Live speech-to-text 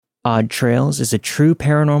Odd Trails is a true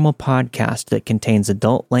paranormal podcast that contains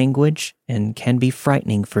adult language and can be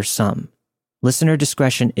frightening for some. Listener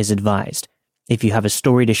discretion is advised. If you have a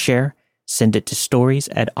story to share, send it to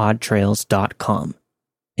stories@oddtrails.com.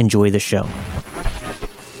 Enjoy the show.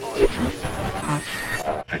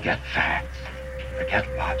 Forget facts.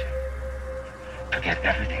 Forget logic. Forget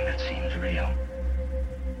everything that seems real.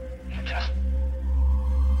 Just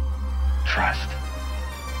trust.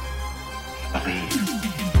 Believe.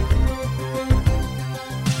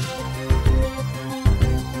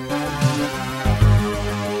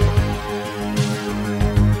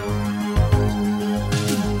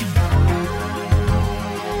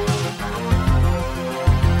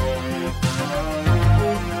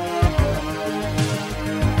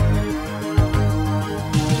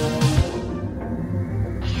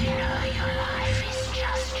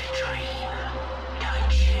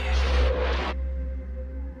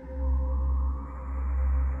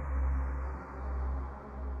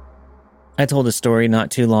 I told a story not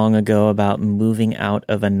too long ago about moving out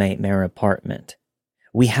of a nightmare apartment.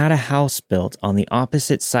 We had a house built on the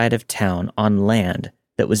opposite side of town on land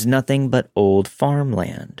that was nothing but old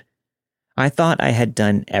farmland. I thought I had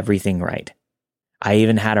done everything right. I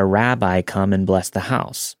even had a rabbi come and bless the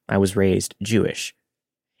house. I was raised Jewish.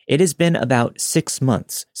 It has been about 6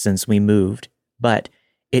 months since we moved, but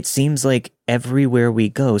it seems like everywhere we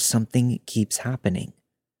go, something keeps happening.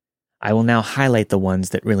 I will now highlight the ones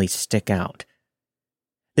that really stick out.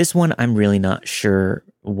 This one, I'm really not sure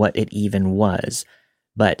what it even was,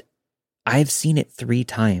 but I've seen it 3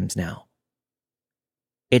 times now.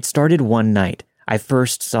 It started one night. I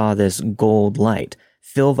first saw this gold light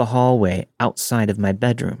fill the hallway outside of my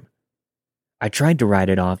bedroom. I tried to write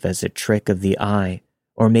it off as a trick of the eye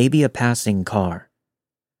or maybe a passing car.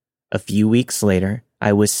 A few weeks later,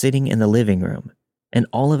 I was sitting in the living room, and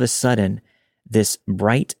all of a sudden, this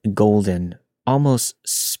bright golden, almost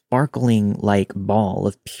sparkling-like ball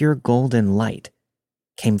of pure golden light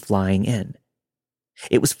came flying in.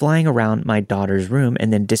 It was flying around my daughter's room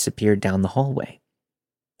and then disappeared down the hallway.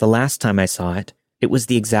 The last time I saw it, it was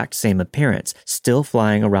the exact same appearance, still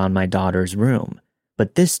flying around my daughter's room,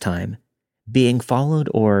 but this time being followed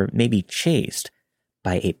or maybe chased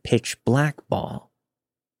by a pitch-black ball.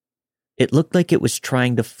 It looked like it was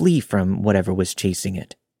trying to flee from whatever was chasing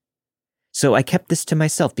it. So I kept this to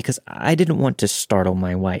myself because I didn't want to startle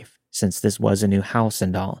my wife, since this was a new house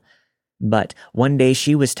and all. But one day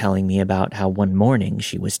she was telling me about how one morning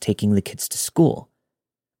she was taking the kids to school.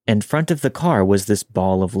 In front of the car was this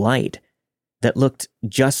ball of light that looked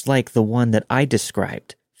just like the one that I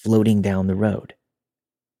described floating down the road.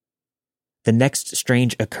 The next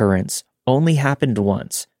strange occurrence only happened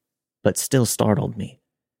once, but still startled me.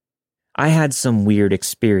 I had some weird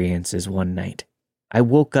experiences one night. I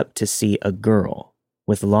woke up to see a girl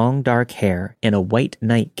with long dark hair in a white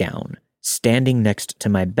nightgown standing next to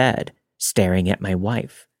my bed, staring at my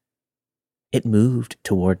wife. It moved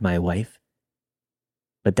toward my wife,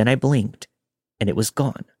 but then I blinked and it was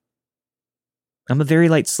gone. I'm a very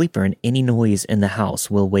light sleeper and any noise in the house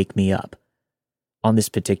will wake me up. On this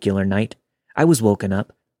particular night, I was woken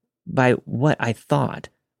up by what I thought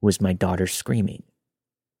was my daughter screaming.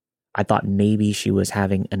 I thought maybe she was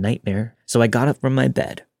having a nightmare, so I got up from my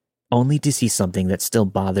bed, only to see something that still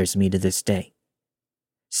bothers me to this day.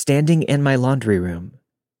 Standing in my laundry room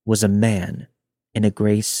was a man in a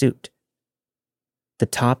gray suit. The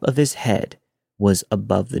top of his head was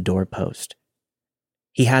above the doorpost.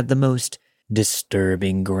 He had the most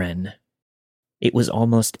disturbing grin. It was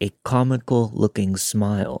almost a comical-looking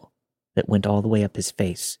smile that went all the way up his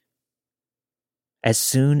face. As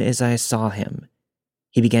soon as I saw him,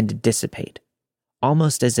 he began to dissipate,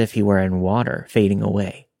 almost as if he were in water, fading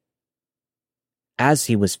away. As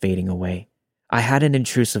he was fading away, I had an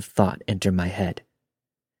intrusive thought enter my head.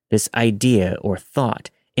 This idea or thought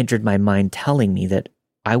entered my mind telling me that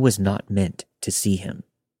I was not meant to see him.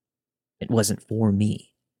 It wasn't for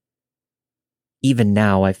me. Even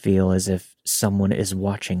now, I feel as if someone is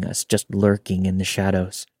watching us, just lurking in the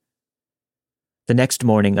shadows. The next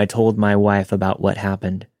morning, I told my wife about what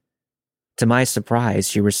happened. To my surprise,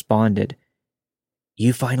 she responded,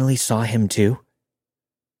 "You finally saw him too?"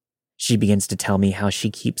 She begins to tell me how she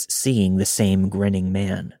keeps seeing the same grinning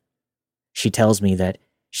man. She tells me that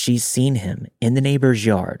she's seen him in the neighbor's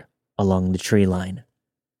yard along the tree line,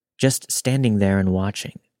 just standing there and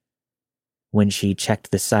watching. When she checked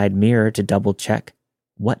the side mirror to double check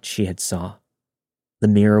what she had saw, the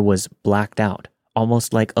mirror was blacked out,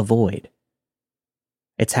 almost like a void.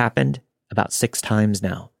 It's happened about 6 times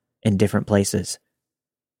now, in different places.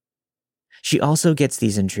 She also gets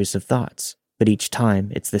these intrusive thoughts, but each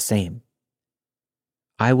time it's the same.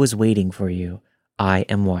 I was waiting for you. I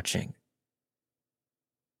am watching.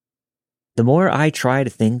 The more I try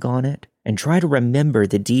to think on it and try to remember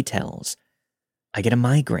the details, I get a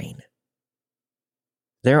migraine.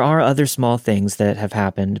 There are other small things that have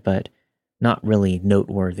happened, but not really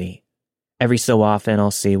noteworthy. Every so often,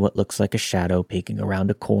 I'll see what looks like a shadow peeking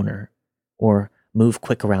around a corner or move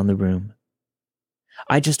quick around the room.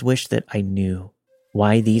 I just wish that I knew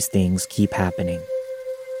why these things keep happening.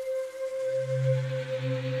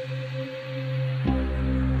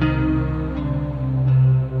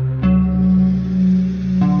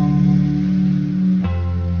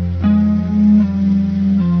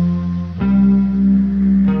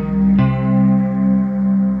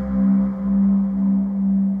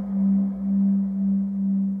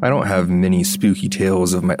 I don't have many spooky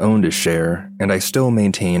tales of my own to share, and I still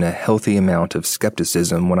maintain a healthy amount of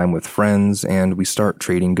skepticism when I'm with friends and we start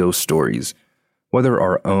trading ghost stories, whether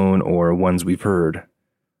our own or ones we've heard.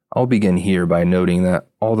 I'll begin here by noting that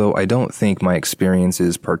although I don't think my experience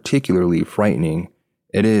is particularly frightening,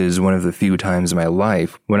 it is one of the few times in my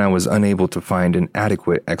life when I was unable to find an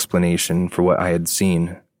adequate explanation for what I had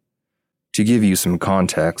seen. To give you some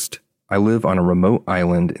context, I live on a remote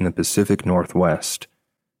island in the Pacific Northwest.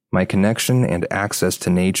 My connection and access to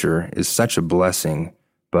nature is such a blessing,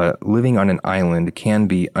 but living on an island can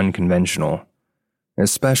be unconventional,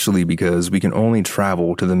 especially because we can only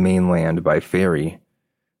travel to the mainland by ferry.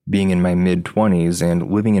 Being in my mid-20s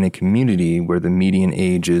and living in a community where the median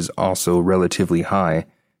age is also relatively high,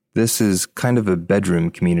 this is kind of a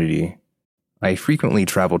bedroom community. I frequently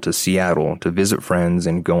travel to Seattle to visit friends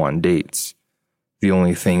and go on dates. The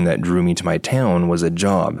only thing that drew me to my town was a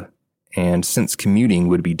job. And since commuting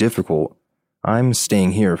would be difficult, I'm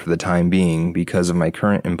staying here for the time being because of my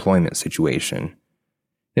current employment situation.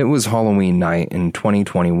 It was Halloween night in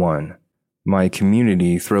 2021. My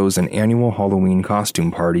community throws an annual Halloween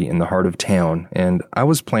costume party in the heart of town, and I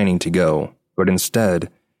was planning to go, but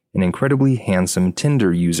instead, an incredibly handsome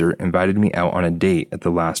Tinder user invited me out on a date at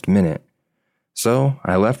the last minute. So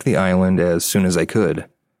I left the island as soon as I could.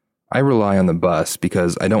 I rely on the bus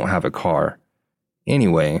because I don't have a car.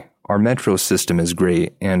 Anyway, our metro system is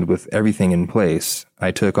great, and with everything in place,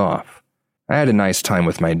 I took off. I had a nice time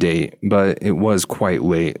with my date, but it was quite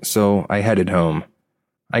late, so I headed home.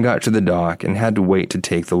 I got to the dock and had to wait to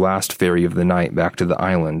take the last ferry of the night back to the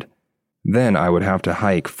island. Then I would have to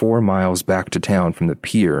hike 4 miles back to town from the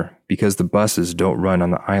pier because the buses don't run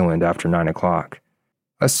on the island after 9 o'clock.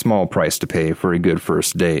 A small price to pay for a good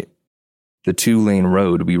first date. The 2-lane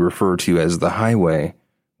road we refer to as the highway,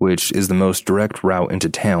 which is the most direct route into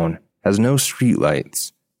town, has no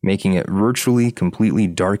streetlights, making it virtually completely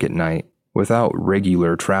dark at night without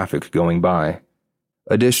regular traffic going by.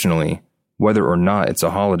 Additionally, whether or not it's a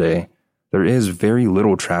holiday, there is very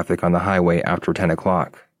little traffic on the highway after 10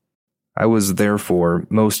 o'clock. I was therefore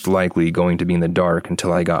most likely going to be in the dark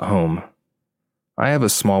until I got home. I have a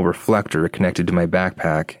small reflector connected to my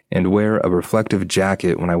backpack and wear a reflective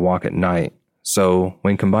jacket when I walk at night, so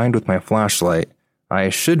when combined with my flashlight, I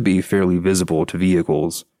should be fairly visible to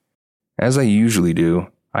vehicles. As I usually do,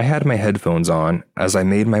 I had my headphones on as I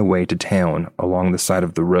made my way to town along the side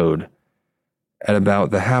of the road. At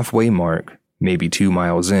about the halfway mark, maybe 2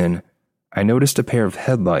 miles in, I noticed a pair of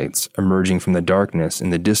headlights emerging from the darkness in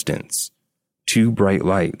the distance. 2 bright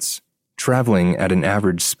lights, traveling at an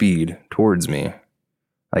average speed towards me.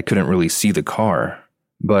 I couldn't really see the car,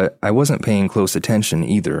 but I wasn't paying close attention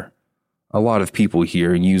either. A lot of people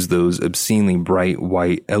here use those obscenely bright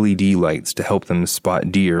white LED lights to help them spot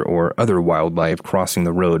deer or other wildlife crossing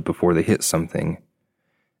the road before they hit something.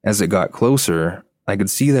 As it got closer, I could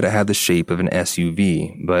see that it had the shape of an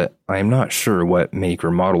SUV, but I am not sure what make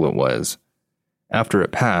or model it was. After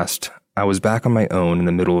it passed, I was back on my own in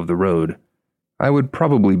the middle of the road. I would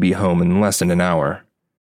probably be home in less than an hour.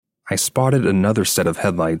 I spotted another set of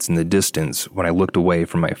headlights in the distance when I looked away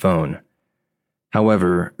from my phone.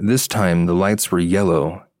 However, this time the lights were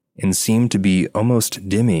yellow and seemed to be almost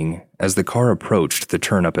dimming as the car approached the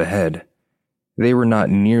turn up ahead. They were not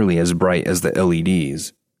nearly as bright as the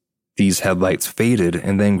LEDs. These headlights faded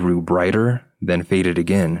and then grew brighter, then faded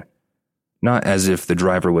again. Not as if the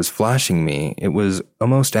driver was flashing me, it was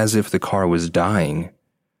almost as if the car was dying.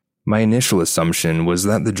 My initial assumption was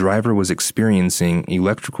that the driver was experiencing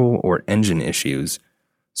electrical or engine issues,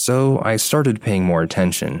 so I started paying more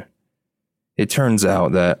attention. It turns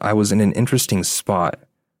out that I was in an interesting spot,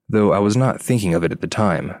 though I was not thinking of it at the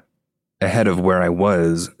time. Ahead of where I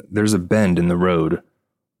was, there's a bend in the road.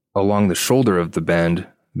 Along the shoulder of the bend,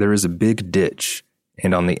 there is a big ditch,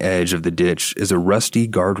 and on the edge of the ditch is a rusty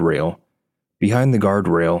guardrail. Behind the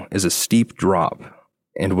guardrail is a steep drop.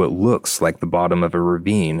 and what looks like the bottom of a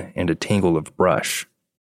ravine and a tangle of brush.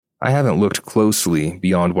 I haven't looked closely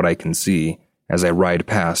beyond what I can see as I ride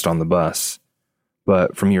past on the bus,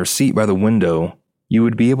 but from your seat by the window, you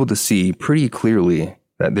would be able to see pretty clearly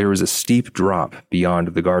that there is a steep drop beyond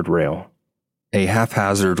the guardrail. A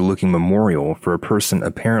haphazard-looking memorial for a person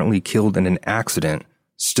apparently killed in an accident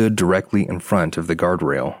stood directly in front of the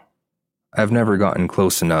guardrail. I've never gotten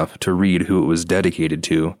close enough to read who it was dedicated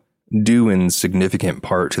to, due in significant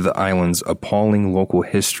part to the island's appalling local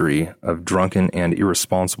history of drunken and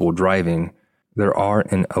irresponsible driving. There are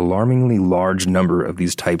an alarmingly large number of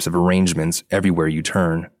these types of arrangements everywhere you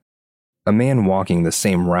turn. A man walking the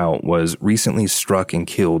same route was recently struck and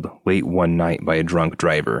killed late one night by a drunk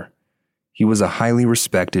driver. He was a highly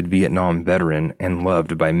respected Vietnam veteran and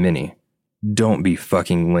loved by many. Don't be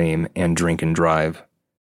fucking lame and drink and drive.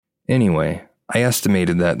 Anyway, I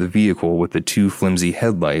estimated that the vehicle with the two flimsy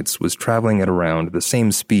headlights was traveling at around the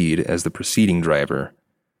same speed as the preceding driver.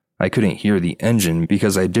 I couldn't hear the engine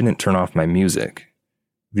because I didn't turn off my music.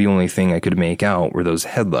 The only thing I could make out were those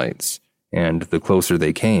headlights, and the closer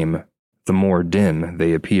they came, the more dim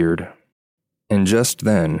they appeared. And just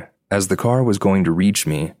then, as the car was going to reach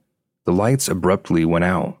me, the lights abruptly went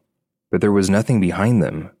out, but there was nothing behind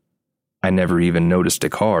them. I never even noticed a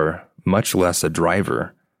car, much less a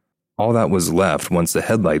driver. All that was left once the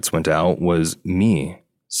headlights went out was me,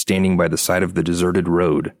 standing by the side of the deserted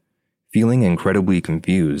road, feeling incredibly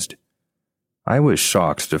confused. I was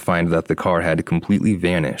shocked to find that the car had completely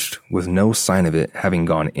vanished, with no sign of it having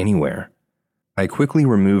gone anywhere. I quickly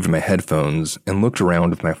removed my headphones and looked around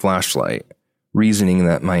with my flashlight, reasoning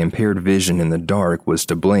that my impaired vision in the dark was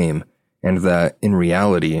to blame, and that, in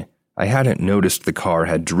reality, I hadn't noticed the car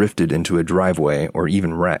had drifted into a driveway or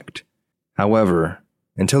even wrecked. However,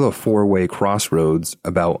 until a four-way crossroads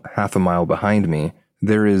about half a mile behind me,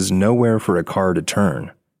 there is nowhere for a car to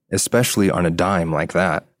turn, especially on a dime like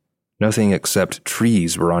that. Nothing except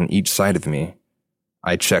trees were on each side of me.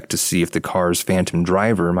 I checked to see if the car's phantom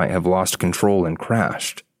driver might have lost control and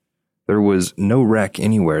crashed. There was no wreck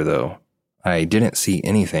anywhere, though. I didn't see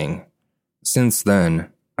anything. Since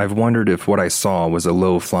then, I've wondered if what I saw was a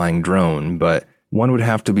low-flying drone, but one would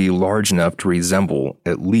have to be large enough to resemble,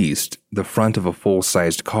 at least, the front of a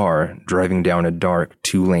full-sized car driving down a dark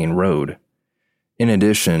two-lane road. In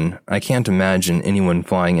addition, I can't imagine anyone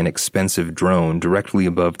flying an expensive drone directly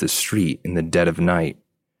above the street in the dead of night.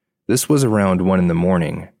 This was around 1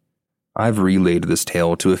 a.m. I've relayed this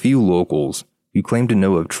tale to a few locals who claim to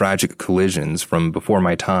know of tragic collisions from before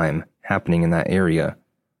my time happening in that area.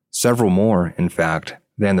 Several more, in fact,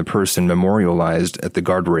 than the person memorialized at the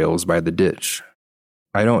guardrails by the ditch.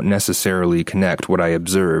 I don't necessarily connect what I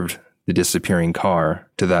observed, the disappearing car,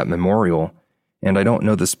 to that memorial, and I don't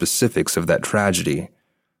know the specifics of that tragedy,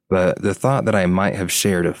 but the thought that I might have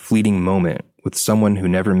shared a fleeting moment with someone who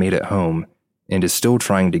never made it home and is still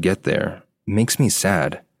trying to get there makes me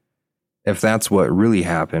sad. If that's what really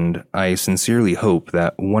happened, I sincerely hope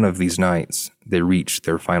that one of these nights they reach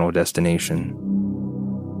their final destination.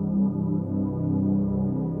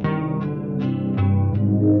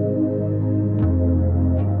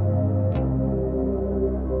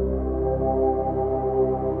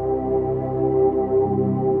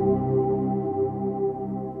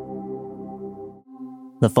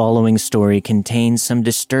 The following story contains some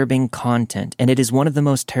disturbing content, and it is one of the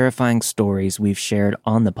most terrifying stories we've shared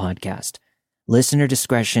on the podcast. Listener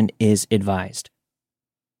discretion is advised.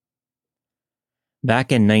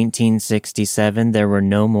 Back in 1967, there were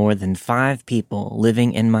no more than 5 people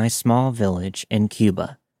living in my small village in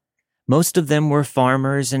Cuba. Most of them were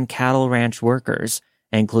farmers and cattle ranch workers,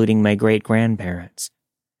 including my great-grandparents.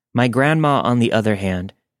 My grandma, on the other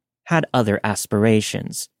hand, had other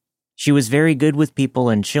aspirations. She was very good with people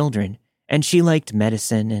and children, and she liked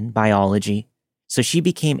medicine and biology, so she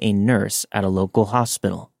became a nurse at a local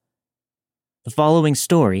hospital. The following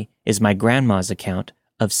story is my grandma's account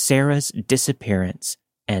of Sarah's disappearance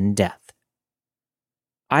and death.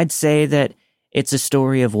 I'd say that it's a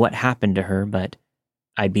story of what happened to her, but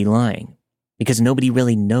I'd be lying, because nobody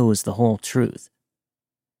really knows the whole truth.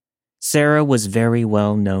 Sarah was very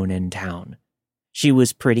well known in town. She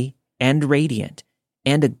was pretty and radiant,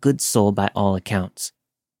 and a good soul by all accounts.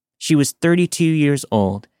 She was 32 years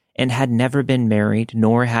old and had never been married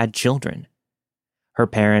nor had children. Her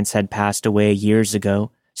parents had passed away years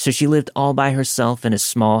ago, so she lived all by herself in a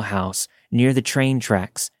small house near the train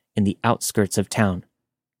tracks in the outskirts of town.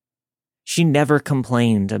 She never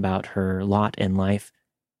complained about her lot in life.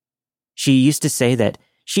 She used to say that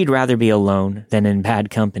she'd rather be alone than in bad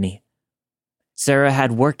company. Sarah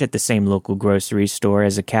had worked at the same local grocery store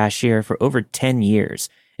as a cashier for over 10 years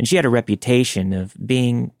and she had a reputation of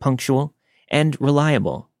being punctual and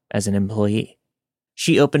reliable as an employee.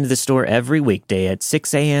 She opened the store every weekday at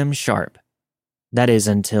 6 a.m. sharp. That is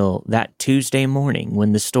until that Tuesday morning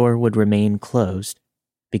when the store would remain closed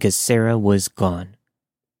because Sarah was gone.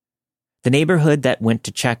 The neighborhood that went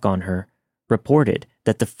to check on her reported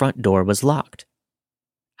that the front door was locked.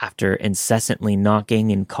 After incessantly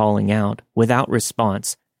knocking and calling out without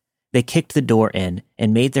response, they kicked the door in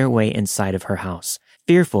and made their way inside of her house,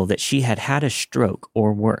 fearful that she had had a stroke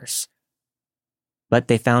or worse. But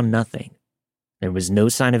they found nothing. There was no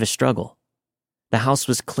sign of a struggle. The house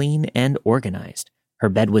was clean and organized. Her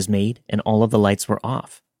bed was made and all of the lights were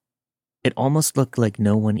off. It almost looked like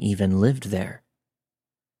no one even lived there.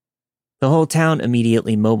 The whole town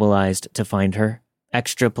immediately mobilized to find her.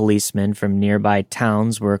 Extra policemen from nearby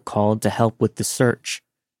towns were called to help with the search.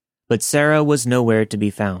 But Sarah was nowhere to be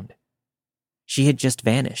found. She had just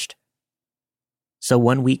vanished. So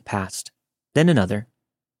 1 week passed, then another,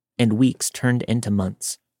 and weeks turned into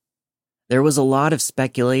months. There was a lot of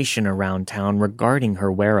speculation around town regarding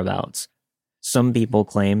her whereabouts. Some people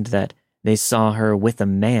claimed that they saw her with a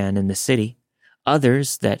man in the city,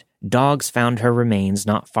 others that dogs found her remains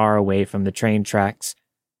not far away from the train tracks,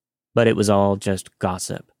 but it was all just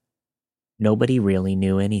gossip. Nobody really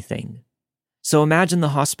knew anything. So imagine the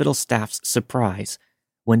hospital staff's surprise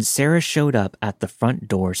when Sarah showed up at the front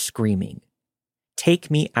door screaming,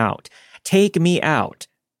 "Take me out! Take me out!"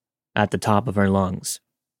 at the top of her lungs,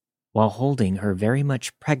 while holding her very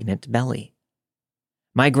much pregnant belly.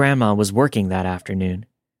 My grandma was working that afternoon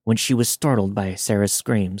when she was startled by Sarah's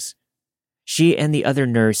screams. She and the other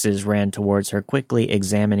nurses ran towards her, quickly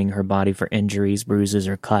examining her body for injuries, bruises,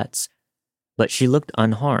 or cuts, but she looked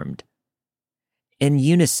unharmed. In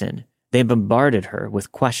unison, they bombarded her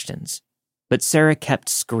with questions, but Sarah kept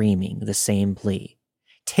screaming the same plea,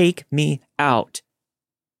 "Take me out,"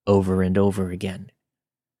 over and over again.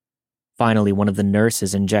 Finally, one of the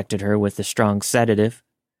nurses injected her with a strong sedative,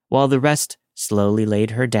 while the rest slowly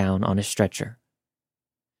laid her down on a stretcher.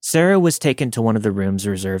 Sarah was taken to one of the rooms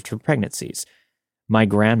reserved for pregnancies. My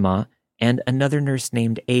grandma and another nurse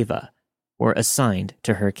named Ava were assigned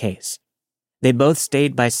to her case. They both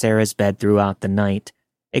stayed by Sarah's bed throughout the night,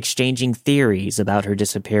 exchanging theories about her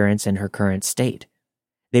disappearance and her current state.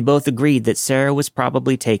 They both agreed that Sarah was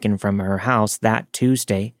probably taken from her house that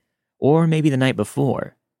Tuesday, or maybe the night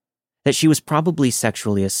before, that she was probably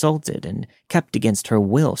sexually assaulted and kept against her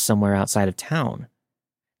will somewhere outside of town,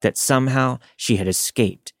 that somehow she had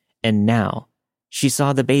escaped, and now she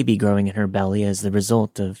saw the baby growing in her belly as the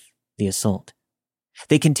result of the assault.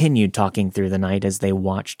 They continued talking through the night as they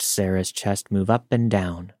watched Sarah's chest move up and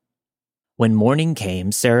down. When morning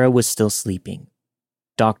came, Sarah was still sleeping.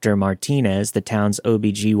 Dr. Martinez, the town's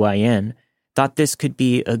OBGYN, thought this could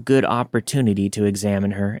be a good opportunity to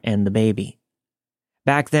examine her and the baby.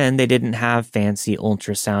 Back then, they didn't have fancy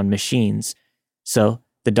ultrasound machines, so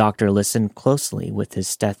the doctor listened closely with his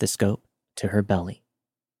stethoscope to her belly.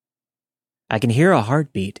 "I can hear a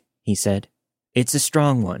heartbeat," he said. "It's a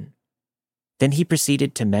strong one." Then he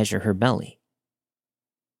proceeded to measure her belly.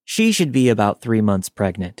 "She should be about 3 months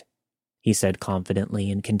pregnant," he said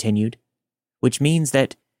confidently and continued, "which means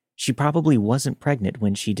that she probably wasn't pregnant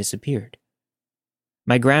when she disappeared."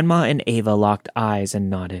 My grandma and Ava locked eyes and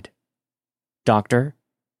nodded. "Doctor,"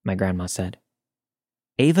 my grandma said,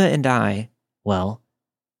 "Ava and I, well,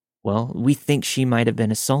 we think she might have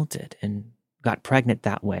been assaulted and got pregnant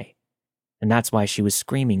that way, and that's why she was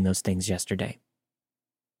screaming those things yesterday."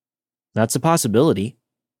 "That's a possibility,"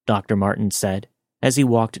 Dr. Martin said as he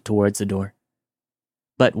walked towards the door.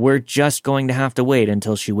 "But we're just going to have to wait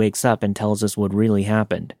until she wakes up and tells us what really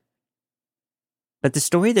happened." But the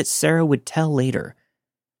story that Sarah would tell later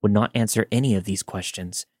would not answer any of these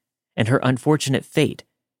questions, and her unfortunate fate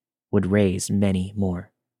would raise many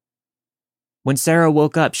more. When Sarah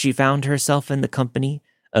woke up, she found herself in the company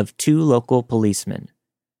of 2 local policemen,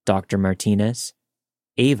 Dr. Martinez,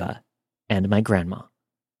 Ava, and my grandma.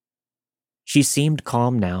 She seemed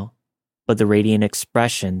calm now, but the radiant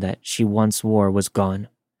expression that she once wore was gone.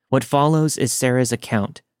 What follows is Sarah's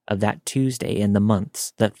account of that Tuesday and the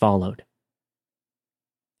months that followed.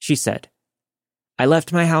 She said, "I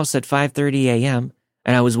left my house at 5:30 a.m.,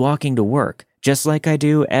 and I was walking to work, just like I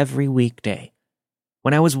do every weekday.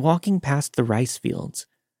 When I was walking past the rice fields,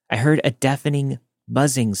 I heard a deafening,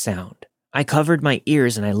 buzzing sound. I covered my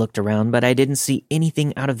ears and I looked around, but I didn't see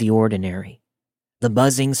anything out of the ordinary. The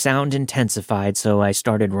buzzing sound intensified, so I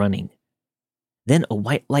started running. Then a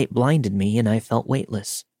white light blinded me and I felt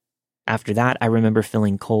weightless. After that, I remember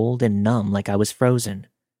feeling cold and numb like I was frozen.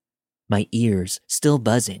 My ears still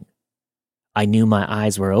buzzing. I knew my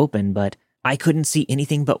eyes were open, but I couldn't see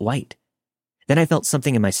anything but white. Then I felt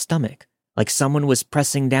something in my stomach, like someone was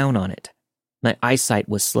pressing down on it. My eyesight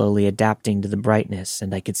was slowly adapting to the brightness,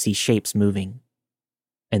 and I could see shapes moving.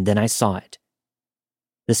 And then I saw it.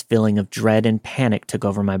 This feeling of dread and panic took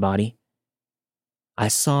over my body. I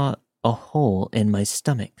saw a hole in my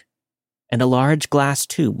stomach, and a large glass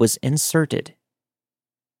tube was inserted.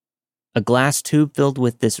 A glass tube filled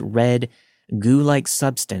with this red, goo-like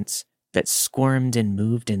substance that squirmed and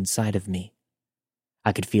moved inside of me.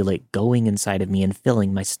 I could feel it going inside of me and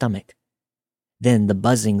filling my stomach. Then the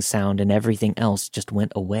buzzing sound and everything else just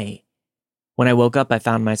went away. When I woke up, I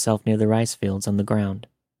found myself near the rice fields on the ground.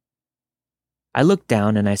 I looked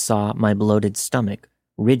down and I saw my bloated stomach,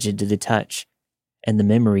 rigid to the touch, and the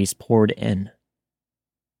memories poured in.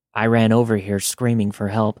 I ran over here screaming for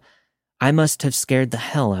help. I must have scared the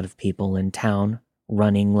hell out of people in town,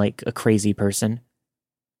 running like a crazy person.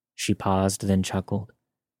 She paused, then chuckled.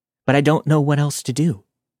 But I don't know what else to do.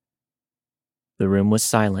 The room was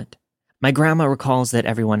silent. My grandma recalls that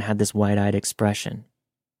everyone had this wide-eyed expression,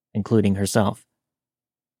 including herself.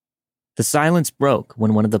 The silence broke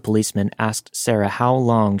when one of the policemen asked Sarah how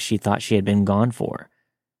long she thought she had been gone for.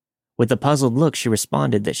 With a puzzled look, she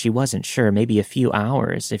responded that she wasn't sure, maybe a few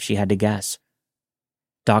hours if she had to guess.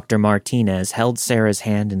 Dr. Martinez held Sarah's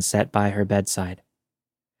hand and sat by her bedside.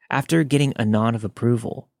 After getting a nod of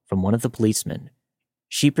approval from one of the policemen,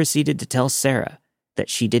 she proceeded to tell Sarah that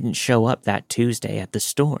she didn't show up that Tuesday at the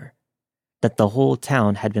store, that the whole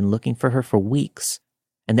town had been looking for her for weeks,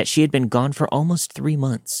 and that she had been gone for almost 3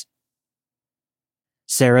 months.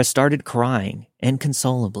 Sarah started crying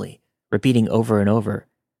inconsolably, repeating over and over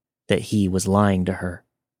that he was lying to her.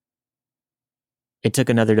 It took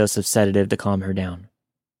another dose of sedative to calm her down.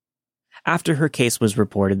 After her case was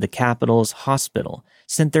reported, the capital's hospital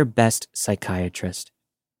sent their best psychiatrist.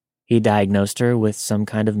 He diagnosed her with some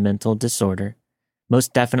kind of mental disorder,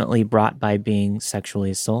 most definitely brought by being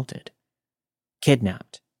sexually assaulted,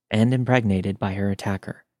 kidnapped, and impregnated by her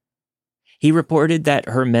attacker. He reported that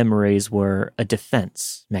her memories were a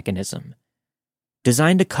defense mechanism,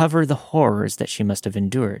 designed to cover the horrors that she must have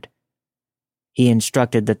endured. He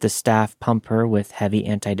instructed that the staff pump her with heavy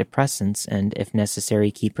antidepressants and, if necessary,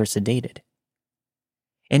 keep her sedated.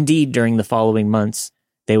 Indeed, during the following months,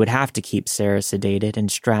 they would have to keep Sarah sedated and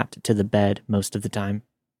strapped to the bed most of the time.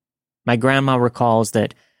 My grandma recalls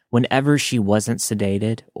that whenever she wasn't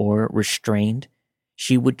sedated or restrained,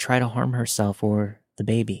 she would try to harm herself or the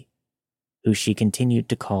baby, who she continued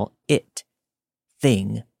to call it,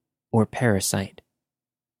 thing, or parasite.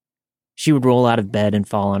 She would roll out of bed and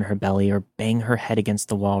fall on her belly or bang her head against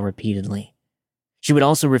the wall repeatedly. She would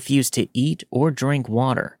also refuse to eat or drink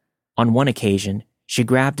water. On one occasion, she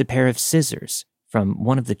grabbed a pair of scissors from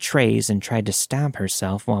one of the trays and tried to stab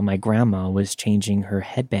herself while my grandma was changing her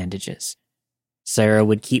head bandages. Sarah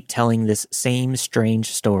would keep telling this same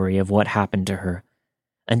strange story of what happened to her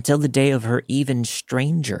until the day of her even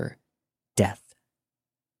stranger death.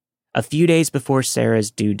 A few days before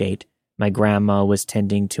Sarah's due date, my grandma was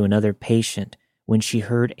tending to another patient when she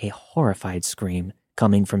heard a horrified scream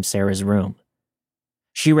coming from Sarah's room.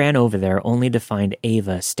 She ran over there only to find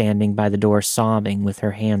Ava standing by the door sobbing with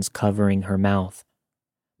her hands covering her mouth.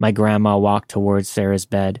 My grandma walked towards Sarah's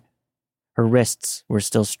bed. Her wrists were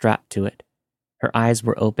still strapped to it. Her eyes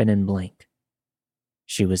were open and blank.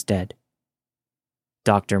 She was dead.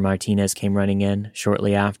 Dr. Martinez came running in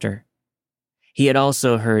shortly after. He had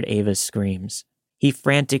also heard Ava's screams. He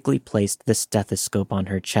frantically placed the stethoscope on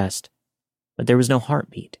her chest, but there was no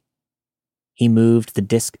heartbeat. He moved the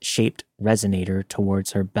disc-shaped resonator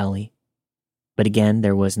towards her belly, but again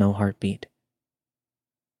there was no heartbeat.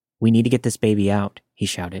 "We need to get this baby out," he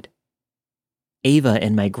shouted. Ava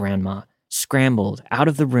and my grandma scrambled out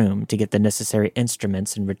of the room to get the necessary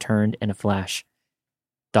instruments and returned in a flash.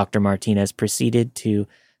 Dr. Martinez proceeded to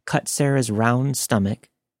cut Sarah's round stomach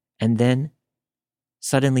and then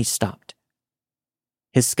suddenly stopped.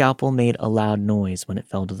 His scalpel made a loud noise when it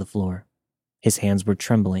fell to the floor. His hands were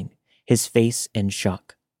trembling, his face in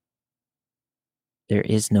shock. "There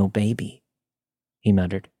is no baby," he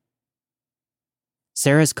muttered.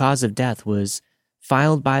 Sarah's cause of death was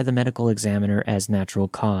filed by the medical examiner as natural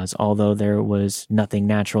cause, although there was nothing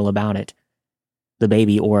natural about it. The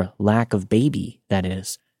baby, or lack of baby, that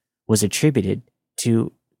is, was attributed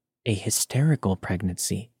to a hysterical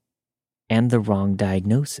pregnancy and the wrong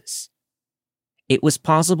diagnosis. It was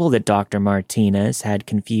possible that Dr. Martinez had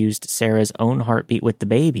confused Sarah's own heartbeat with the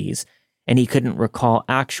baby's, and he couldn't recall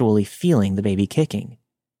actually feeling the baby kicking.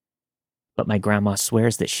 But my grandma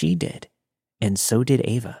swears that she did, and so did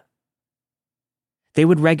Ava. They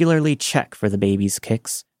would regularly check for the baby's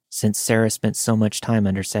kicks, since Sarah spent so much time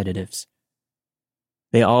under sedatives.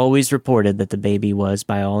 They always reported that the baby was,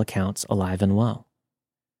 by all accounts, alive and well.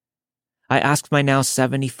 I asked my now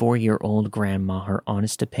 74-year-old grandma her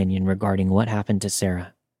honest opinion regarding what happened to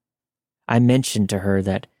Sarah. I mentioned to her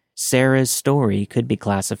that Sarah's story could be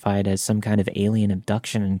classified as some kind of alien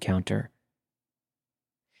abduction encounter.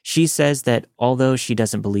 She says that although she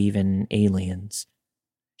doesn't believe in aliens,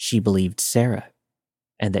 she believed Sarah,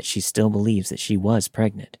 and that she still believes that she was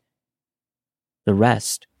pregnant. The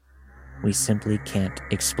rest, we simply can't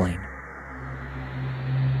explain.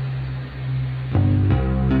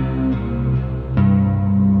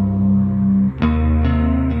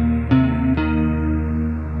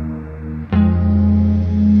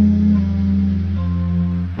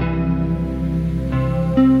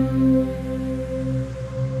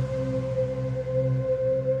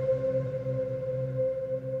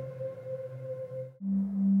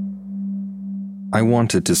 I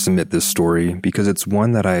wanted to submit this story because it's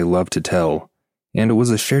one that I love to tell, and it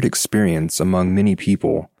was a shared experience among many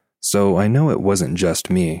people, so I know it wasn't just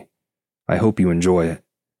me. I hope you enjoy it.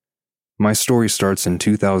 My story starts in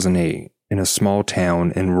 2008 in a small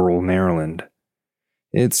town in rural Maryland.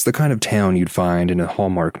 It's the kind of town you'd find in a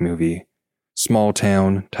Hallmark movie. Small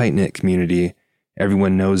town, tight-knit community,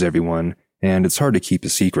 everyone knows everyone, and it's hard to keep a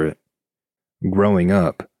secret. Growing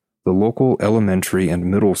up, the local elementary and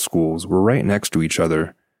middle schools were right next to each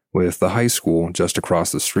other, with the high school just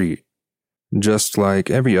across the street. Just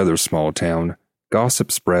like every other small town,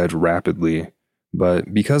 gossip spread rapidly,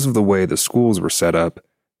 but because of the way the schools were set up,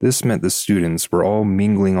 this meant the students were all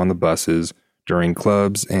mingling on the buses, during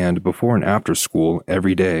clubs, and before and after school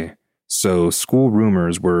every day, so school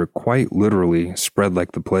rumors were quite literally spread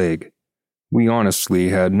like the plague. We honestly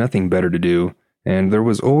had nothing better to do, and there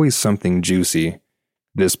was always something juicy.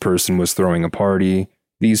 This person was throwing a party,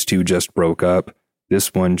 these two just broke up,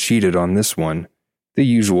 this one cheated on this one, the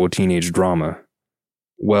usual teenage drama.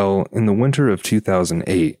 Well, in the winter of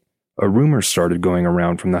 2008, a rumor started going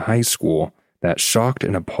around from the high school that shocked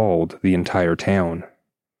and appalled the entire town.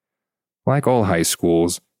 Like all high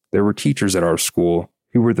schools, there were teachers at our school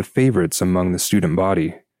who were the favorites among the student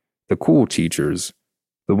body, the cool teachers,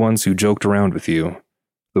 the ones who joked around with you,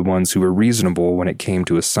 the ones who were reasonable when it came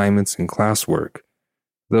to assignments and classwork.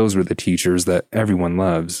 Those were the teachers that everyone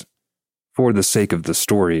loves. For the sake of the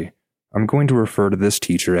story, I'm going to refer to this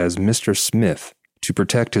teacher as Mr. Smith to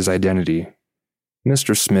protect his identity.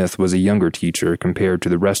 Mr. Smith was a younger teacher compared to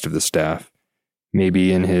the rest of the staff,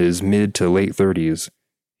 maybe in his mid to late 30s.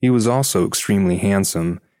 He was also extremely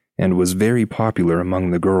handsome and was very popular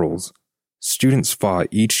among the girls. Students fought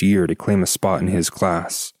each year to claim a spot in his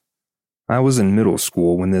class. I was in middle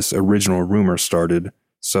school when this original rumor started,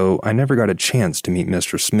 so I never got a chance to meet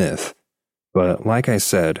Mr. Smith. But like I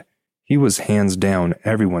said, he was hands down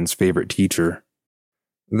everyone's favorite teacher.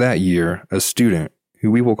 That year, a student,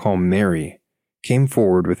 who we will call Mary, came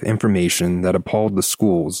forward with information that appalled the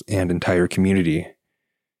schools and entire community.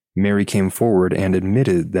 Mary came forward and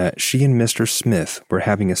admitted that she and Mr. Smith were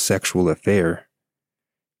having a sexual affair.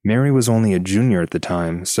 Mary was only a junior at the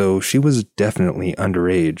time, so she was definitely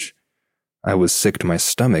underage. I was sick to my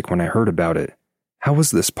stomach when I heard about it. How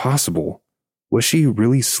was this possible? Was she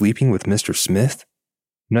really sleeping with Mr. Smith?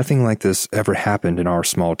 Nothing like this ever happened in our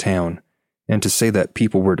small town, and to say that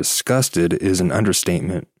people were disgusted is an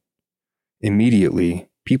understatement. Immediately,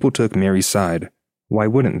 people took Mary's side. Why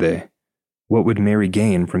wouldn't they? What would Mary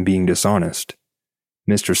gain from being dishonest?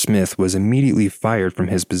 Mr. Smith was immediately fired from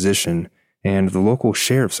his position, and the local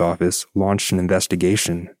sheriff's office launched an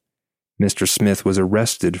investigation. Mr. Smith was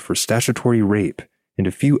arrested for statutory rape and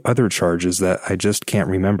a few other charges that I just can't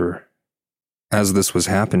remember. As this was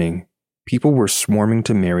happening, people were swarming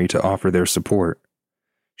to Mary to offer their support.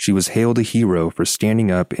 She was hailed a hero for standing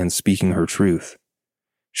up and speaking her truth.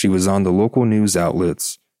 She was on the local news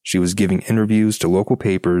outlets, she was giving interviews to local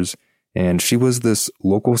papers, and she was this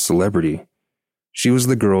local celebrity. She was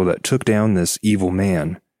the girl that took down this evil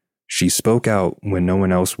man. She spoke out when no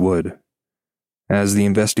one else would. As the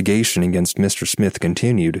investigation against Mr. Smith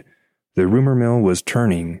continued, the rumor mill was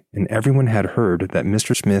turning, and everyone had heard that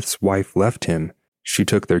Mr. Smith's wife left him, she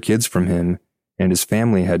took their kids from him, and his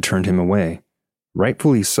family had turned him away.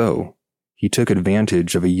 Rightfully so. He took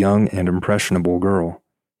advantage of a young and impressionable girl.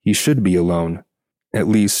 He should be alone. At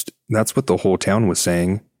least, that's what the whole town was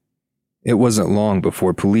saying. It wasn't long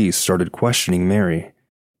before police started questioning Mary.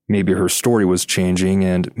 Maybe her story was changing,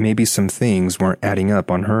 and maybe some things weren't adding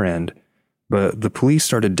up on her end, but the police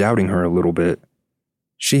started doubting her a little bit.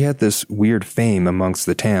 She had this weird fame amongst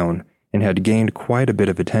the town and had gained quite a bit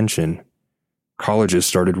of attention. Colleges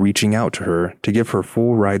started reaching out to her to give her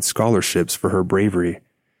full-ride scholarships for her bravery.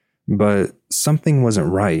 But something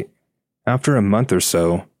wasn't right. After a month or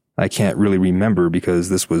so, I can't really remember because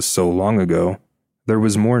this was so long ago, there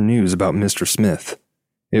was more news about Mr. Smith.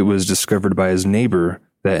 It was discovered by his neighbor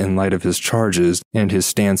that in light of his charges and his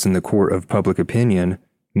stance in the court of public opinion,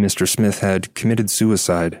 Mr. Smith had committed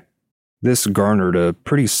suicide. This garnered a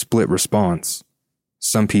pretty split response.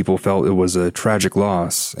 Some people felt it was a tragic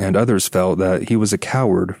loss, and others felt that he was a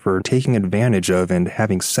coward for taking advantage of and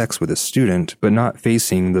having sex with a student, but not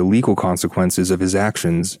facing the legal consequences of his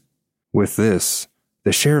actions. With this,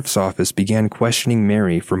 the sheriff's office began questioning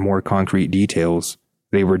Mary for more concrete details.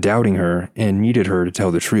 They were doubting her and needed her to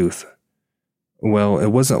tell the truth. Well, it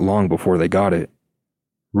wasn't long before they got it.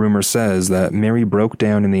 Rumor says that Mary broke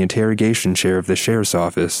down in the interrogation chair of the sheriff's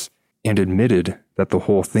office and admitted that the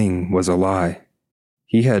whole thing was a lie.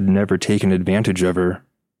 He had never taken advantage of her.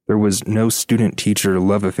 There was no student-teacher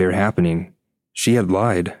love affair happening. She had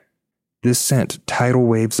lied. This sent tidal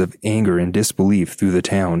waves of anger and disbelief through the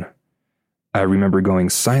town. I remember going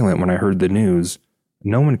silent when I heard the news.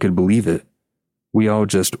 No one could believe it. We all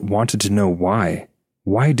just wanted to know why.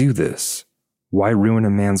 Why do this? Why ruin a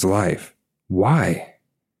man's life? Why?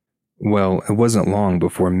 Well, it wasn't long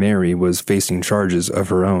before Mary was facing charges of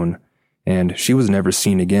her own, and she was never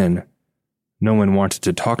seen again. No one wanted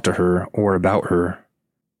to talk to her or about her.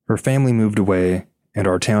 Her family moved away, and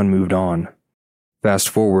our town moved on. Fast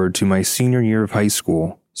forward to my senior year of high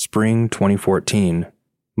school, spring 2014.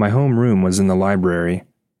 My homeroom was in the library,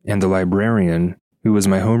 and the librarian, who was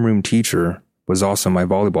my homeroom teacher, was also my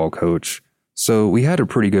volleyball coach, so we had a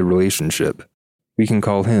pretty good relationship. We can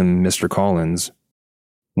call him Mr. Collins.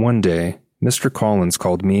 One day, Mr. Collins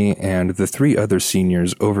called me and the 3 other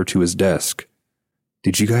seniors over to his desk.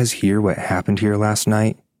 "Did you guys hear what happened here last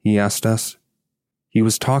night?" he asked us. He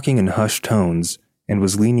was talking in hushed tones and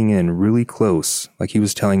was leaning in really close like he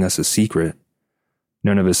was telling us a secret.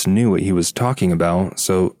 None of us knew what he was talking about,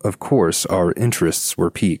 so of course our interests were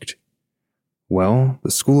piqued. Well, the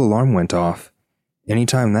school alarm went off.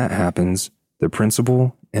 Anytime that happens, the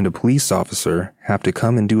principal and a police officer have to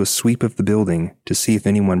come and do a sweep of the building to see if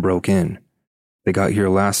anyone broke in. They got here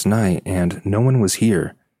last night and no one was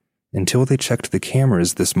here, until they checked the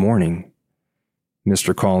cameras this morning.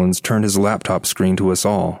 Mr. Collins turned his laptop screen to us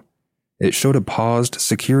all. It showed a paused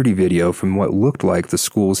security video from what looked like the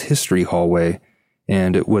school's history hallway,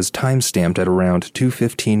 and it was time-stamped at around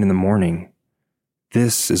 2:15 in the morning.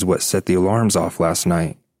 This is what set the alarms off last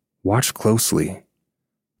night. Watch closely.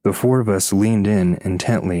 The 4 of us leaned in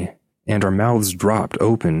intently, and our mouths dropped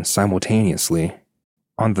open simultaneously.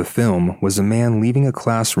 On the film was a man leaving a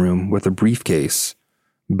classroom with a briefcase,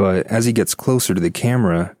 but as he gets closer to the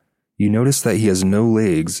camera, you notice that he has no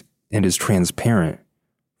legs and is transparent.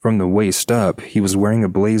 From the waist up, he was wearing a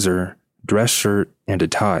blazer, dress shirt, and a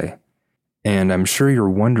tie. And I'm sure you're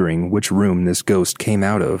wondering which room this ghost came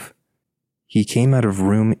out of. He came out of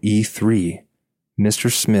room E3,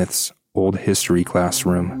 Mr. Smith's old history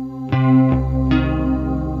classroom.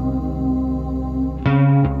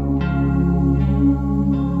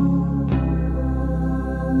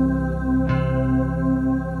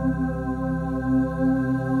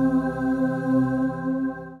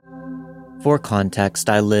 For context,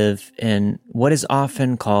 I live in what is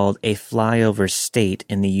often called a flyover state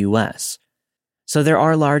in the U.S. So there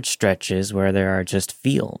are large stretches where there are just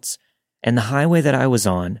fields, and the highway that I was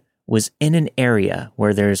on was in an area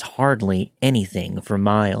where there's hardly anything for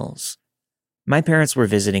miles. My parents were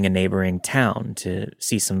visiting a neighboring town to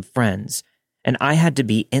see some friends, and I had to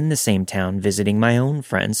be in the same town visiting my own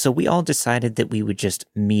friends, so we all decided that we would just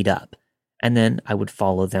meet up, and then I would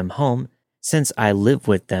follow them home since I live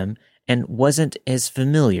with them and wasn't as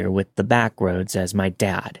familiar with the back roads as my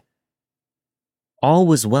dad. All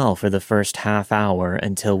was well for the first half hour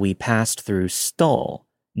until we passed through Stoll,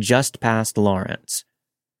 just past Lawrence.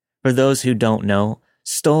 For those who don't know,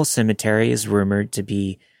 Stoll Cemetery is rumored to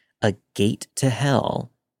be a gate to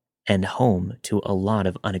hell and home to a lot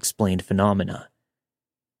of unexplained phenomena.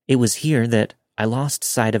 It was here that I lost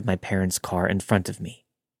sight of my parents' car in front of me.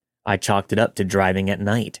 I chalked it up to driving at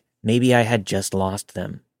night. Maybe I had just lost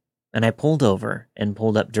them. And I pulled over and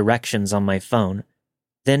pulled up directions on my phone,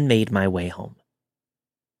 then made my way home.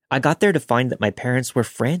 I got there to find that my parents were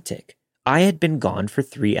frantic. I had been gone for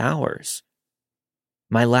 3 hours.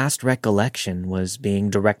 My last recollection was being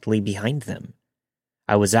directly behind them.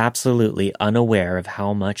 I was absolutely unaware of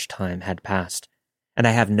how much time had passed, and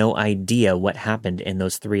I have no idea what happened in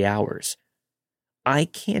those 3 hours. I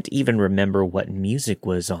can't even remember what music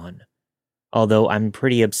was on, although I'm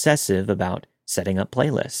pretty obsessive about setting up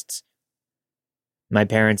playlists. My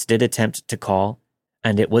parents did attempt to call,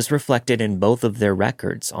 and it was reflected in both of their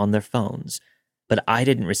records on their phones, but I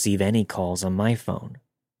didn't receive any calls on my phone.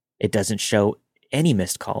 It doesn't show any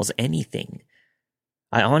missed calls, anything.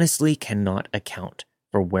 I honestly cannot account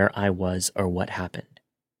for where I was or what happened.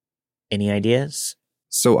 Any ideas?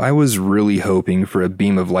 So I was really hoping for a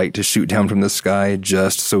beam of light to shoot down from the sky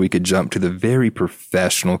just so we could jump to the very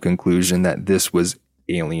professional conclusion that this was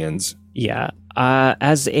aliens. Yeah.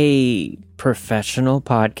 As a professional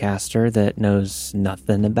podcaster that knows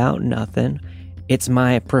nothing about nothing, it's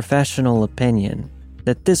my professional opinion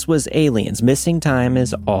that this was aliens. Missing time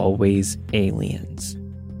is always aliens.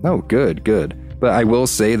 Oh, good. But I will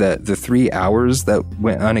say that the 3 hours that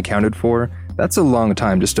went unaccounted for, that's a long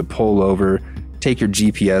time just to pull over, take your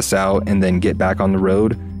GPS out, and then get back on the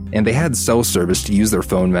road. And they had cell service to use their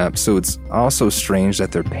phone map, so it's also strange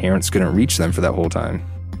that their parents couldn't reach them for that whole time.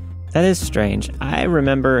 That is strange. I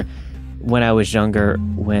remember when I was younger,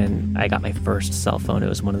 when I got my first cell phone, it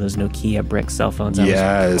was one of those Nokia brick cell phones.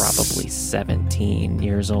 I was probably 17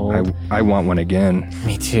 years old. I want one again.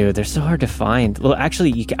 Me too. They're so hard to find. Well,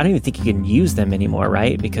 actually, I don't even think you can use them anymore,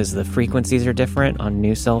 right? Because the frequencies are different on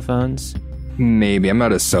new cell phones. Maybe. I'm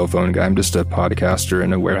not a cell phone guy. I'm just a podcaster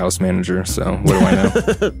and a warehouse manager, so what do I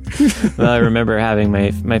know? Well, I remember having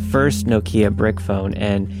my first Nokia brick phone,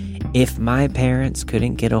 and if my parents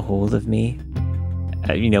couldn't get a hold of me,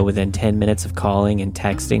 within 10 minutes of calling and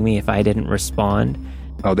texting me, if I didn't respond...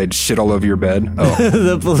 Oh, they'd shit all over your bed? Oh.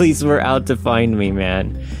 The police were out to find me,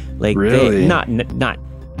 man. Like, really? Not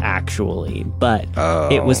actually, but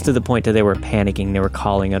It was to the point that they were panicking. They were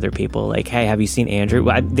calling other people, like, hey, have you seen Andrew?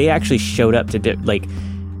 They actually showed up to,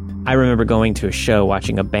 I remember going to a show,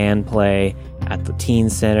 watching a band play at the teen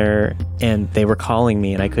center, and they were calling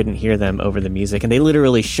me and I couldn't hear them over the music. And they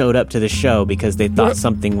literally showed up to the show because they thought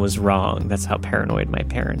something was wrong. That's how paranoid my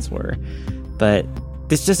parents were. But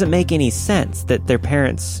this doesn't make any sense that their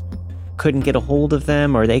parents couldn't get a hold of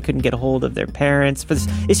them, or they couldn't get a hold of their parents.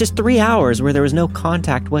 It's just 3 hours where there was no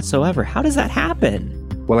contact whatsoever. How does that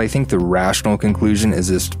happen? Well, I think the rational conclusion is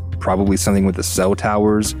just probably something with the cell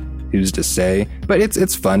towers. Who's to say? But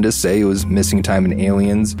it's fun to say it was missing time in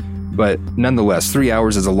aliens. But nonetheless, 3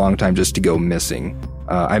 hours is a long time just to go missing.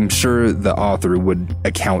 I'm sure the author would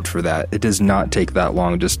account for that. It does not take that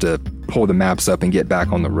long just to pull the maps up and get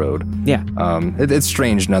back on the road. Yeah. It's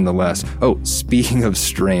strange nonetheless. Oh, speaking of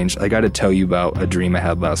strange, I got to tell you about a dream I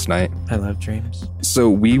had last night. I love dreams. So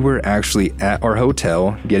we were actually at our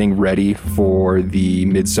hotel getting ready for the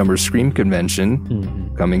Midsummer Scream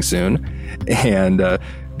Convention coming soon. And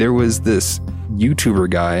there was this YouTuber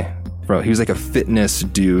guy. He was like a fitness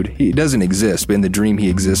dude. He doesn't exist, but in the dream he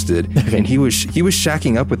existed. And he was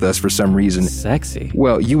shacking up with us for some reason. Sexy.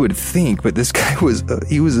 Well, you would think, but this guy was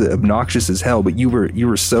he was obnoxious as hell. But you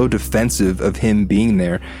were so defensive of him being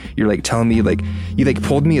there. You're like telling me, like, you like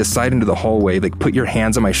pulled me aside into the hallway, like put your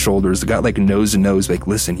hands on my shoulders, got like nose to nose, like,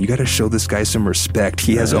 listen, you got to show this guy some respect.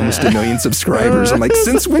 He has almost 1 million subscribers. I'm like,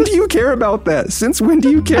 since when do you care about that? Since when do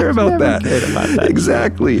you care about that?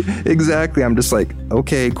 Exactly. I'm just like,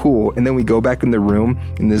 okay, cool. And then we go back in the room,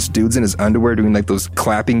 and this dude's in his underwear doing like those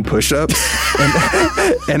clapping push-ups,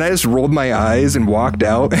 and I just rolled my eyes and walked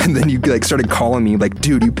out. And then you like started calling me like,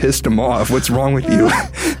 dude, you pissed him off. What's wrong with you?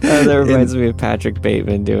 That reminds me of Patrick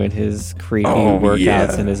Bateman doing his creepy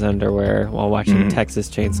workouts in his underwear while watching Texas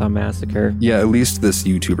Chainsaw Massacre. Yeah, at least this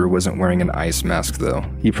YouTuber wasn't wearing an ice mask though.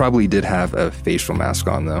 He probably did have a facial mask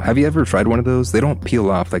on though. Have you ever tried one of those? They don't peel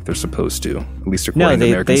off like they're supposed to. At least according to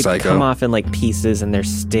American Psycho. No, they come off in like pieces and they're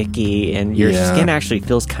sticky. And your skin actually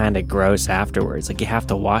feels kind of gross afterwards. Like you have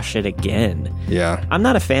to wash it again. Yeah. I'm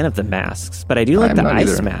not a fan of the masks, but I do like the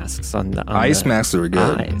ice masks on the ice masks are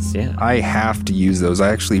good. Eyes, yeah. I have to use those. I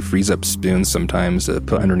actually freeze up spoons sometimes to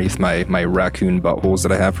put underneath my raccoon buttholes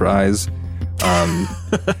that I have for eyes.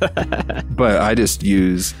 But I just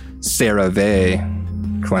use CeraVe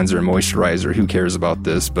cleanser and moisturizer. Who cares about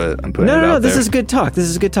this? But I'm putting it out there. No, this is good talk.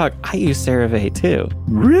 I use CeraVe too.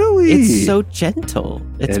 Really? It's so gentle.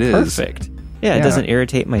 It's perfect. Yeah, it doesn't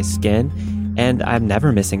irritate my skin, and I'm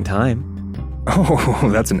never missing time.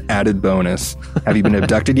 Oh, that's an added bonus. Have you been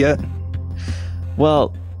abducted yet?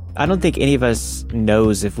 Well, I don't think any of us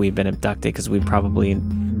knows if we've been abducted because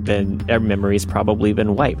our memory's probably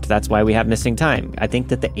been wiped. That's why we have missing time. I think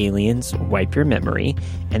that the aliens wipe your memory,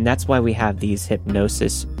 and that's why we have these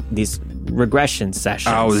regression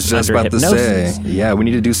sessions. I was just about to say, yeah, we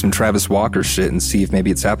need to do some Travis Walker shit and see if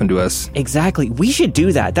maybe it's happened to us. Exactly. We should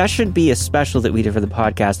do that. That should be a special that we do for the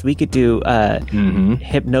podcast. We could do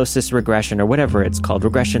hypnosis regression or whatever it's called,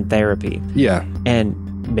 regression therapy. Yeah. And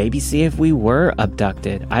maybe see if we were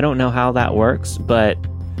abducted. I don't know how that works, but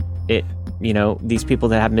these people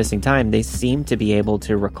that have missing time, they seem to be able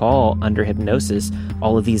to recall under hypnosis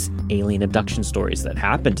all of these alien abduction stories that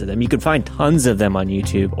happened to them. You can find tons of them on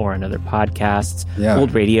YouTube or on other podcasts,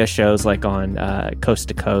 old radio shows like on Coast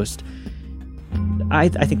to Coast. I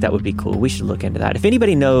think that would be cool. We should look into that. If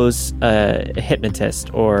anybody knows a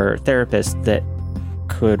hypnotist or therapist that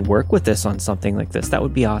could work with this on something like this, that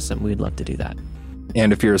would be awesome. We'd love to do that.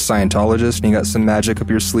 And if you're a Scientologist and you got some magic up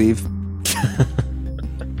your sleeve,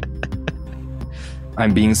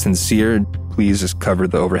 I'm being sincere. Please just cover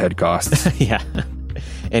the overhead costs. Yeah.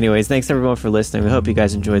 Anyways, thanks everyone for listening. We hope you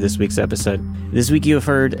guys enjoyed this week's episode. This week you have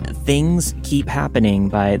heard Things Keep Happening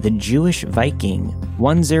by the Jewish Viking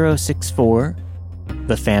 1064,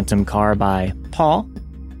 The Phantom Car by Paul,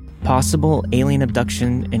 Possible Alien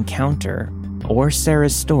Abduction Encounter or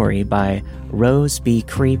Sarah's Story by Rose B.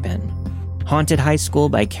 Creepin, Haunted High School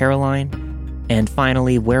by Caroline, and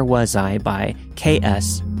finally Where Was I by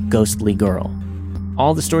K.S. Ghostly Girl.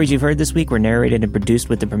 All the stories you've heard this week were narrated and produced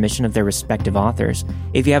with the permission of their respective authors.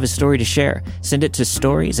 If you have a story to share, send it to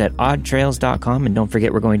stories@oddtrails.com, and don't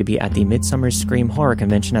forget we're going to be at the Midsummer Scream Horror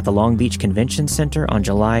Convention at the Long Beach Convention Center on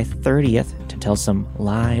July 30th to tell some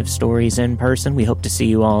live stories in person. We hope to see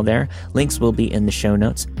you all there. Links will be in the show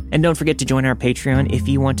notes. And don't forget to join our Patreon if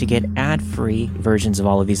you want to get ad-free versions of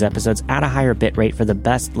all of these episodes at a higher bitrate for the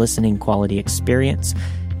best listening quality experience.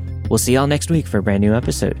 We'll see y'all next week for a brand new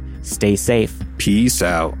episode. Stay safe. Peace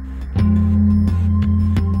out.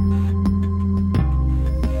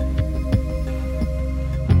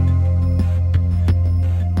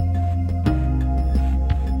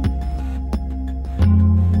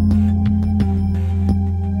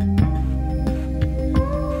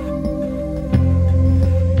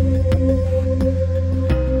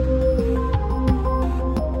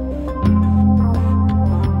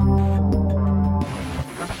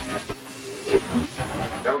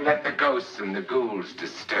 Don't let the ghosts and the ghouls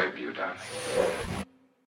disturb you, darling.